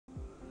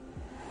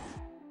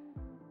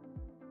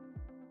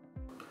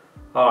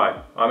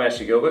Hi, I'm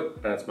Ashley Gilbert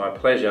and it's my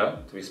pleasure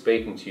to be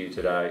speaking to you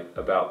today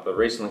about the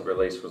recently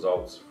released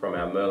results from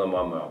our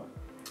Merlin-1 well.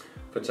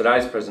 For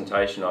today's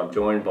presentation I'm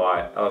joined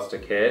by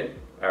Alistair Caird,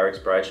 our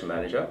Exploration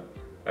Manager,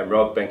 and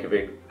Rob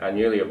Benkovic, our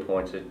newly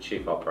appointed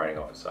Chief Operating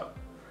Officer.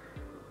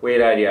 We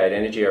at 88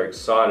 Energy are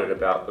excited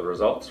about the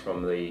results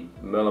from the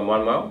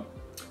Merlin-1 well,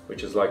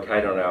 which is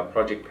located on our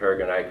Project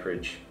Peregrine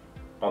acreage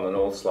on the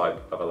North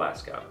Slope of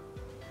Alaska.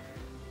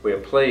 We are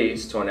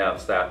pleased to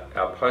announce that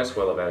our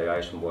post-well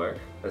evaluation work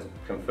has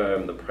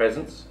confirmed the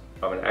presence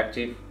of an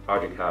active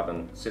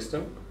hydrocarbon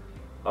system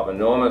of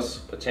enormous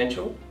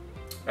potential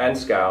and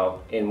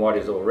scale in what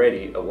is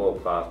already a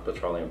world-class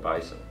petroleum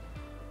basin.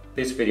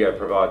 This video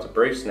provides a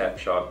brief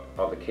snapshot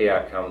of the key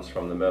outcomes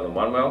from the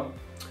Merlin-1 well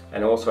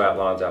and also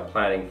outlines our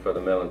planning for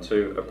the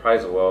Merlin-2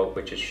 appraisal well,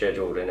 which is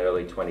scheduled in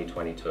early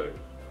 2022.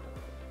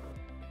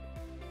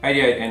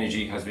 88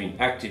 Energy has been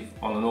active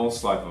on the North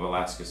Slope of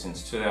Alaska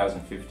since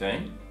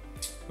 2015,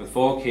 with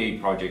 4 key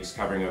projects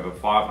covering over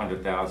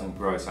 500,000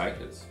 gross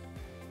acres.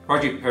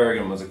 Project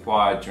Peregrine was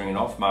acquired during an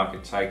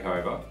off-market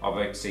takeover of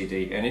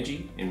XCD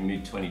Energy in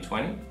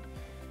mid-2020,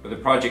 with the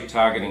project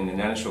targeting the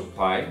Nanushuk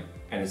Play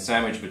and is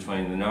sandwiched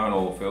between the known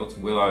oil fields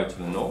Willow to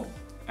the north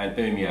and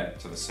Umyat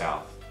to the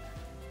south.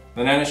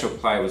 The Nanushuk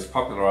Play was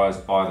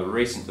popularised by the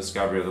recent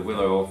discovery of the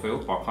Willow oil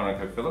field by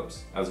ConocoPhillips,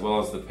 as well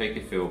as the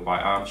Pikka field by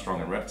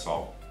Armstrong and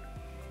Repsol.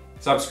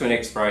 Subsequent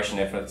exploration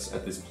efforts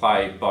at this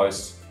play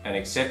boast an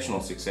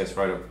exceptional success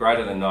rate of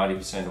greater than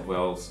 90% of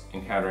wells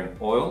encountering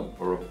oil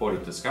or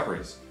reported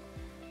discoveries.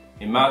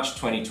 In March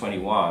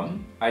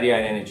 2021, 88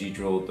 Energy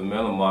drilled the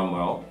Merlin-1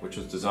 well, which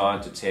was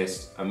designed to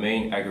test a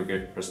mean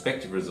aggregate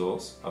prospective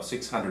resource of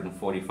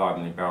 645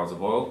 million barrels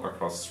of oil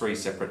across 3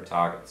 separate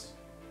targets.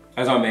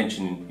 As I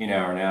mentioned in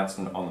our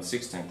announcement on the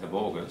 16th of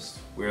August,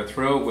 we are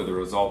thrilled with the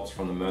results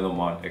from the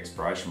Merlin-1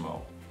 exploration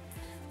well,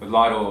 with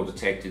light oil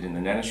detected in the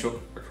Nanushuk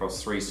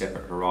across 3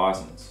 separate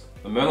horizons.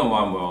 The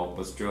Merlin-1 well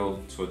was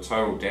drilled to a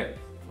total depth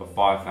of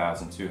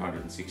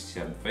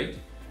 5,267 feet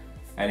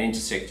and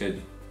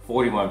intersected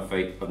 41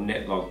 feet of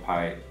net log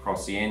pay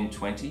across the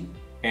N20,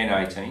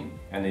 N18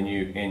 and the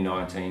new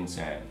N19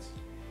 sands.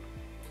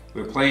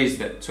 We're pleased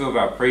that 2 of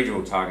our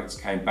pre-drill targets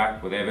came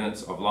back with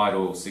evidence of light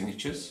oil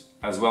signatures,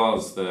 as well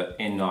as the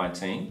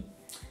N19,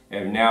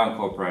 and have now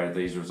incorporated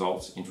these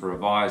results into a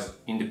revised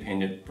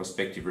independent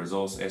prospective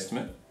resource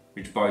estimate,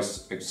 which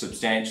boasts a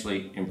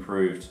substantially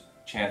improved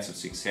chance of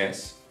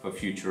success for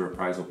future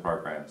appraisal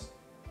programs.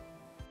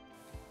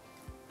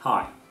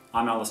 Hi,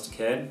 I'm Alistair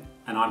Caird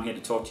and I'm here to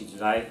talk to you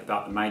today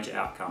about the major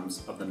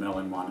outcomes of the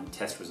Merlin-1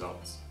 test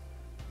results.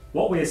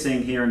 What we are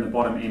seeing here in the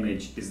bottom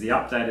image is the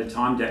updated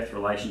time-depth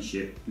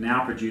relationship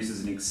now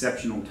produces an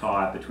exceptional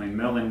tie between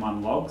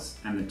Merlin-1 logs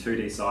and the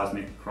 2D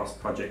seismic across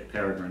Project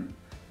Peregrine.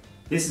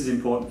 This is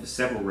important for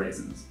several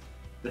reasons.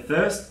 The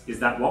first is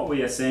that what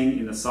we are seeing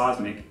in the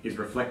seismic is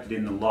reflected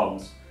in the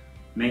logs,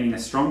 meaning a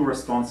stronger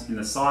response in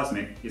the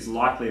seismic is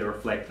likely to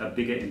reflect a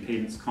bigger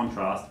impedance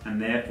contrast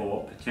and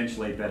therefore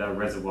potentially better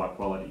reservoir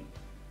quality.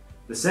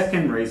 The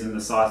second reason the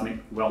seismic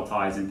well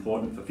tie is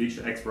important for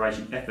future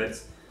exploration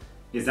efforts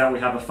is that we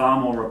have a far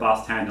more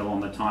robust handle on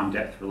the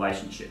time-depth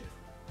relationship.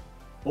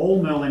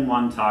 All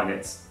Merlin-1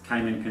 targets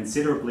came in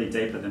considerably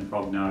deeper than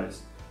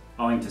prognosed,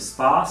 owing to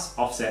sparse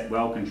offset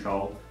well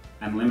control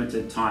and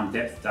limited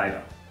time-depth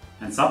data,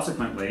 and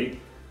subsequently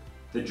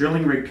the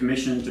drilling rig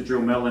commissioned to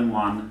drill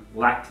Merlin-1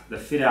 lacked the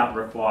fit-out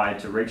required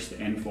to reach the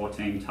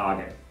N14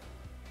 target.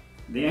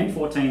 The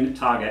N14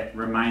 target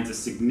remains a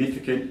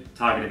significant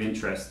target of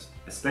interest,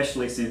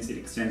 especially since it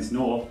extends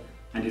north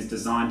and is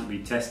designed to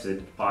be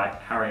tested by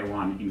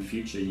Harrier-1 in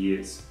future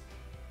years.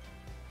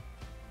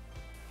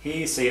 Here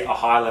you see a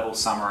high-level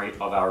summary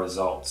of our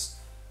results.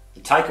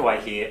 The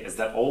takeaway here is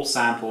that all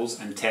samples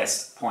and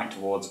tests point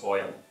towards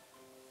oil.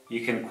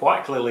 You can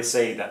quite clearly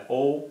see that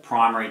all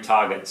primary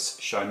targets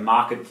show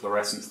marked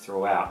fluorescence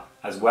throughout,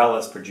 as well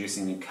as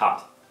producing a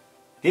cut.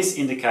 This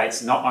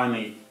indicates not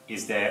only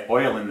is there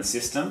oil in the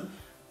system,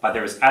 but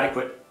there is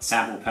adequate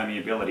sample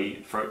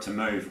permeability for it to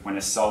move when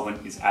a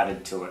solvent is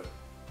added to it.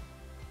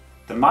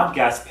 The mud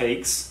gas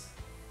peaks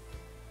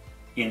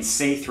in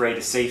C3 to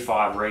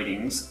C5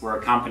 readings were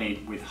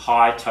accompanied with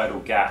high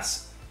total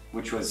gas,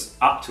 which was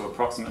up to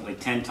approximately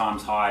 10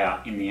 times higher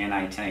in the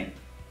N18.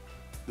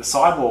 The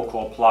sidewall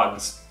core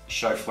plugs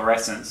show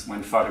fluorescence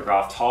when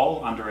photographed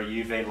whole under a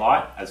UV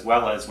light, as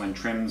well as when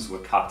trims were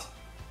cut.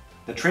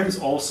 The trims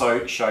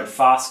also showed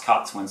fast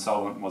cuts when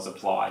solvent was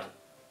applied.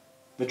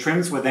 The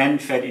trims were then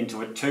fed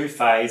into a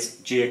 2-phase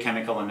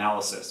geochemical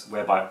analysis,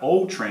 whereby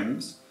all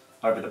trims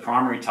over the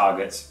primary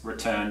targets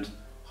returned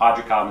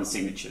hydrocarbon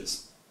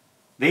signatures.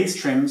 These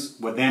trims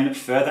were then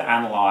further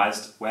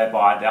analysed,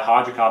 whereby their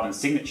hydrocarbon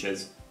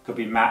signatures could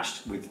be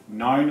matched with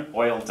known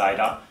oil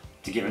data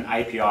to give an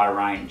API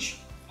range,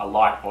 a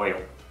light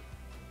oil.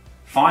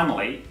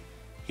 Finally,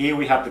 here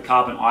we have the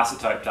carbon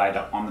isotope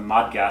data on the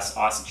mud gas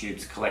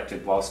isotubes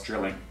collected whilst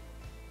drilling.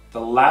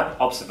 The lab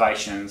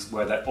observations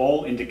were that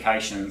all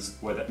indications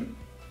were that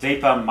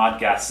deeper mud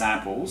gas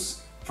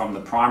samples from the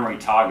primary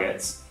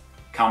targets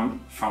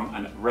come from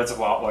a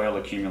reservoir oil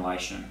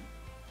accumulation.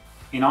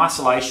 In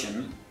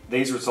isolation,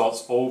 these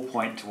results all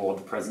point toward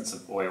the presence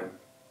of oil.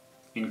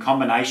 In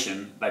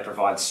combination, they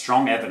provide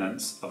strong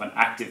evidence of an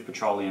active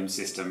petroleum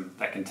system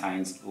that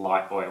contains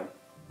light oil.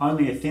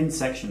 Only a thin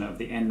section of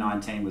the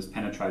N19 was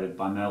penetrated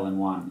by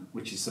Merlin-1,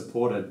 which is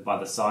supported by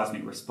the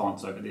seismic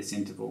response over this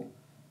interval.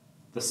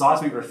 The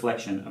seismic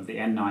reflection of the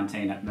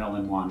N19 at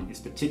Merlin-1 is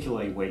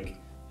particularly weak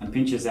and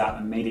pinches out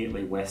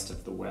immediately west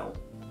of the well.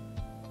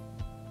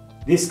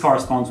 This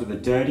corresponds with a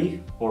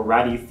dirty or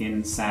ratty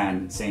thin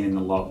sand seen in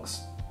the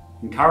logs.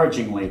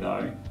 Encouragingly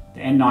though, the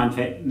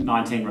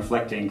N19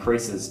 reflector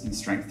increases in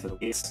strength to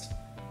the east,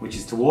 which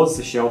is towards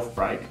the shelf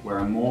break where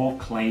a more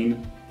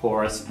clean,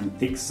 porous and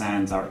thick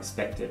sands are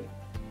expected.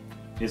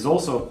 It is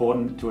also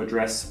important to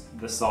address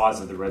the size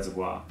of the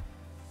reservoir.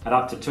 At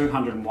up to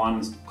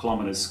 201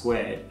 kilometres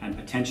squared and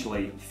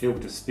potentially fill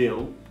to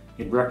spill,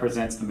 it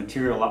represents a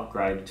material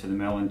upgrade to the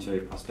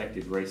Merlin-2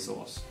 prospective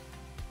resource.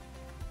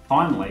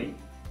 Finally,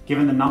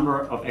 given the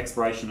number of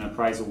exploration and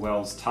appraisal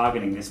wells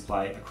targeting this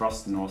play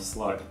across the North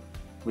Slope,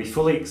 we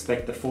fully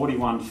expect the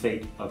 41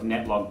 feet of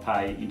net log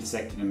pay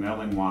intersected in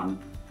Merlin-1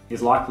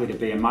 is likely to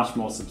be a much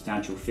more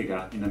substantial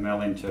figure in the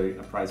Merlin-2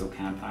 appraisal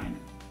campaign.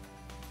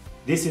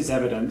 This is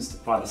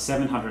evidenced by the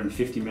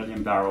 750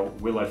 million barrel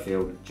Willow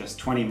field just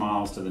 20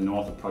 miles to the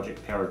north of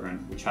Project Peregrine,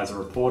 which has a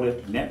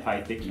reported net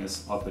pay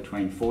thickness of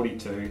between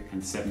 42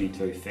 and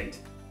 72 feet.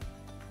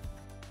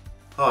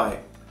 Hi,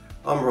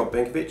 I'm Rob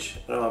Benkovic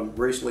and I've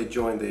recently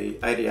joined the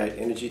 88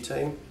 Energy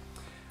team.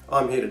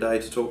 I'm here today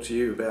to talk to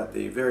you about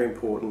the very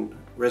important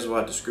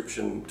reservoir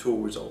description tool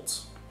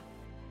results.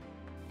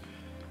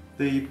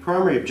 The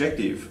primary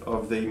objective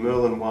of the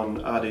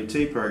Merlin-1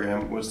 RDT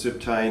program was to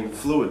obtain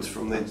fluids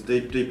from the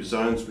deeper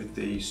zones with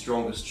the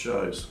strongest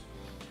shows.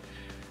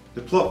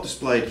 The plot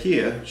displayed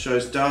here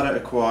shows data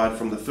acquired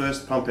from the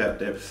first pump out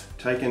depth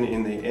taken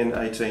in the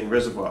N18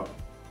 reservoir.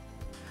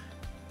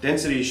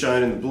 Density is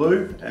shown in the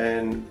blue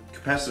and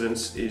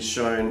capacitance is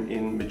shown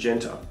in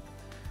magenta.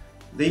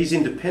 These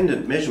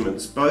independent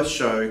measurements both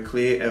show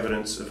clear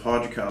evidence of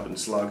hydrocarbon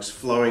slugs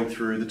flowing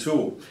through the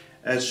tool,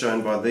 as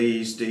shown by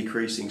these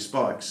decreasing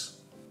spikes.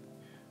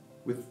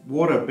 With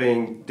water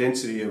being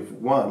density of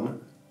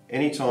 1,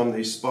 anytime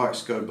these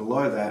spikes go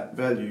below that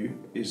value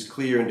is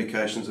clear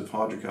indications of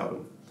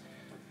hydrocarbon.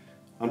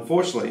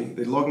 Unfortunately,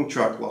 the logging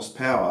truck lost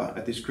power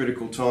at this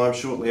critical time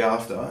shortly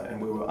after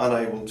and we were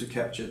unable to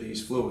capture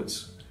these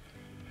fluids.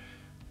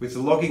 With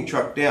the logging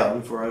truck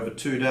down for over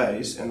 2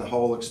 days and the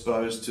hole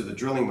exposed to the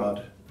drilling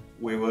mud,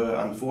 we were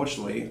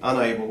unfortunately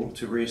unable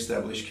to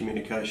re-establish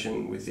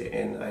communication with the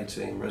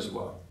N18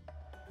 reservoir.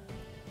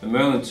 The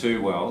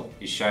Merlin-2 well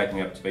is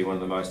shaping up to be one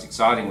of the most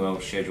exciting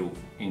wells scheduled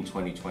in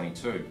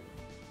 2022.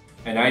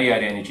 And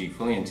 88 Energy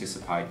fully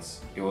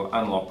anticipates it will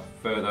unlock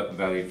further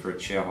value for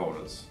its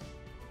shareholders.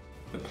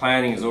 The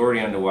planning is already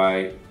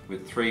underway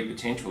with 3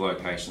 potential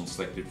locations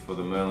selected for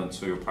the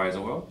Merlin-2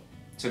 appraisal well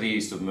to the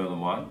east of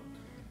Merlin-1,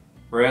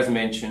 where, as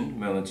mentioned,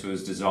 Merlin-2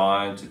 is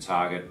designed to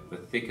target the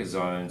thicker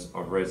zones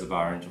of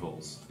reservoir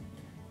intervals.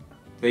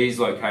 These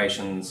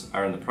locations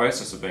are in the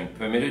process of being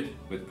permitted,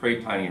 with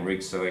pre-planning and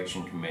rig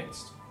selection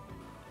commenced.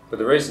 With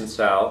the recent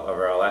sale of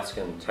our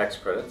Alaskan tax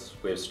credits,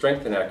 we have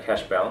strengthened our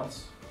cash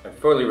balance and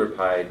fully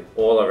repaid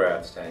all of our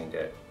outstanding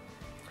debt.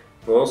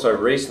 We also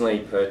recently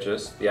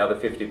purchased the other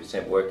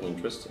 50% working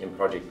interest in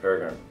Project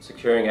Peregrine,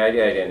 securing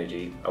 88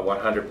 Energy a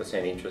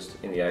 100% interest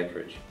in the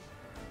acreage.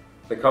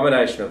 The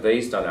combination of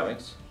these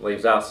dynamics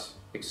leaves us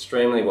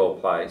extremely well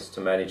placed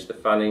to manage the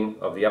funding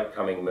of the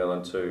upcoming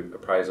Merlin-2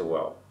 appraisal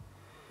well.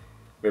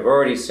 We've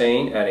already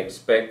seen and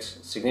expect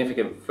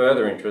significant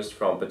further interest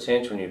from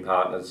potential new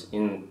partners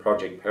in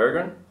Project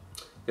Peregrine.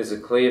 This is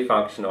a clear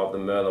function of the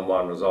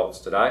Merlin-1 results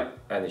to date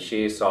and the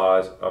sheer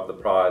size of the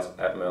prize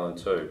at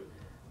Merlin-2.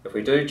 If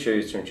we do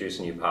choose to introduce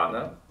a new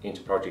partner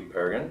into Project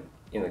Peregrine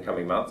in the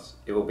coming months,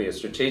 it will be a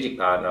strategic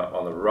partner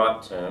on the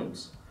right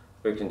terms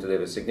who can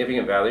deliver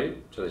significant value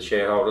to the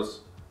shareholders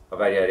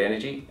of 88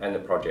 Energy and the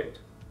project.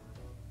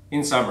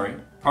 In summary,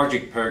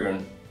 Project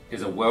Peregrine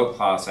is a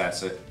world-class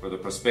asset with a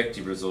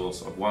prospective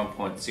resource of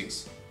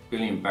 1.6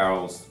 billion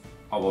barrels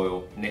of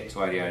oil net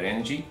to 88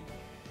 Energy,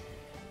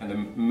 and the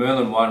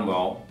Merlin-1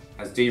 well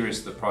has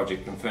de-risked the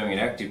project, confirming an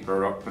active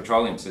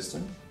petroleum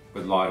system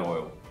with light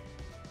oil.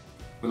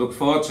 We look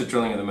forward to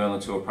drilling of the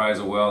Merlin-2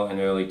 appraisal well in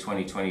early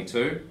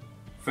 2022,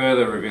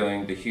 further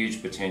revealing the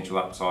huge potential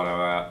upside of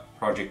our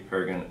Project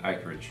Peregrine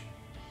acreage.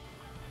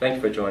 Thank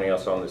you for joining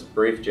us on this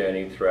brief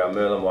journey through our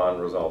Merlin-1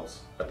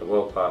 results at the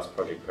world-class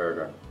Project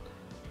Peregrine.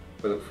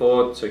 We look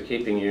forward to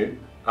keeping you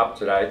up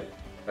to date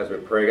as we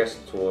progress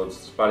towards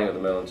spudding of the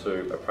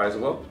Merlin-2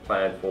 appraisal well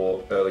planned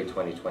for early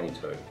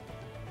 2022.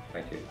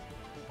 Thank you.